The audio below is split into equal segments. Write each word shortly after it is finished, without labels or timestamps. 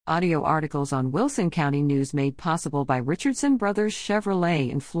Audio articles on Wilson County News made possible by Richardson Brothers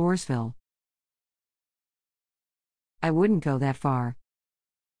Chevrolet in Floresville. I wouldn't go that far.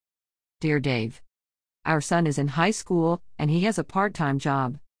 Dear Dave, our son is in high school, and he has a part-time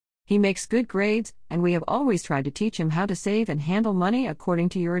job. He makes good grades, and we have always tried to teach him how to save and handle money according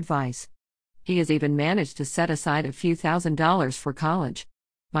to your advice. He has even managed to set aside a few $1,000s for college.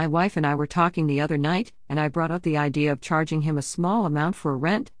 My wife and I were talking the other night, and I brought up the idea of charging him a small amount for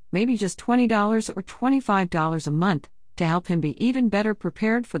rent, maybe just $20 or $25 a month, to help him be even better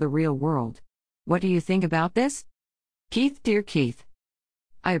prepared for the real world. What do you think about this? Keith, dear Keith,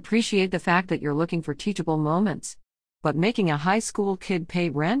 I appreciate the fact that you're looking for teachable moments. But making a high school kid pay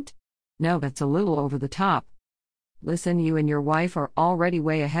rent? No, that's a little over the top. Listen, you and your wife are already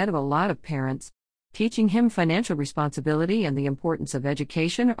way ahead of a lot of parents. Teaching him financial responsibility and the importance of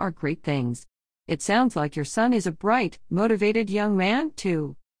education are great things. It sounds like your son is a bright, motivated young man,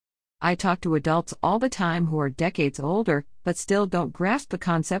 too. I talk to adults all the time who are decades older, but still don't grasp the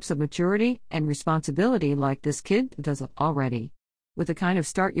concepts of maturity and responsibility like this kid does already. With the kind of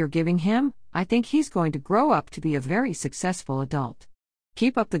start you're giving him, I think he's going to grow up to be a very successful adult.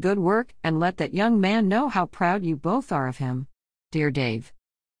 Keep up the good work and let that young man know how proud you both are of him. Dear Dave,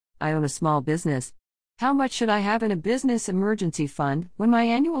 I own a small business. How much should I have in a business emergency fund when my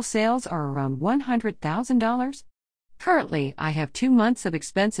annual sales are around $100,000? Currently, I have 2 months of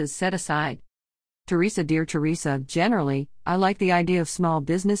expenses set aside. Teresa, dear Teresa, generally, I like the idea of small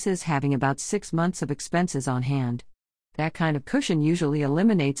businesses having about 6 months of expenses on hand. That kind of cushion usually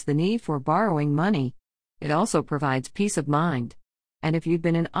eliminates the need for borrowing money. It also provides peace of mind. And if you've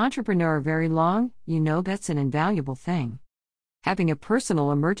been an entrepreneur very long, you know that's an invaluable thing. Having a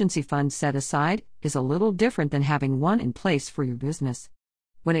personal emergency fund set aside is a little different than having one in place for your business.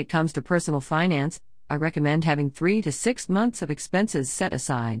 When it comes to personal finance, I recommend having 3 to 6 months of expenses set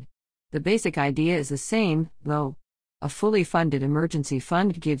aside. The basic idea is the same, though. A fully funded emergency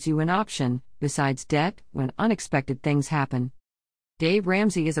fund gives you an option, besides debt, when unexpected things happen. Dave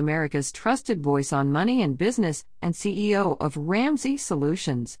Ramsey is America's trusted voice on money and business and CEO of Ramsey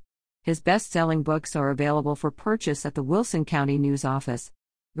Solutions. His best-selling books are available for purchase at the Wilson County News office.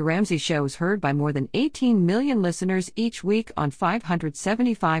 The Ramsey Show is heard by more than 18 million listeners each week on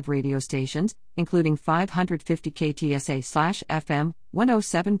 575 radio stations, including 550 KTSA/FM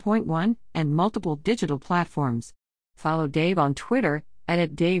 107.1 and multiple digital platforms. Follow Dave on Twitter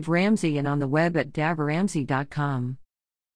 @DaveRamsey and on the web at DaveRamsey.com.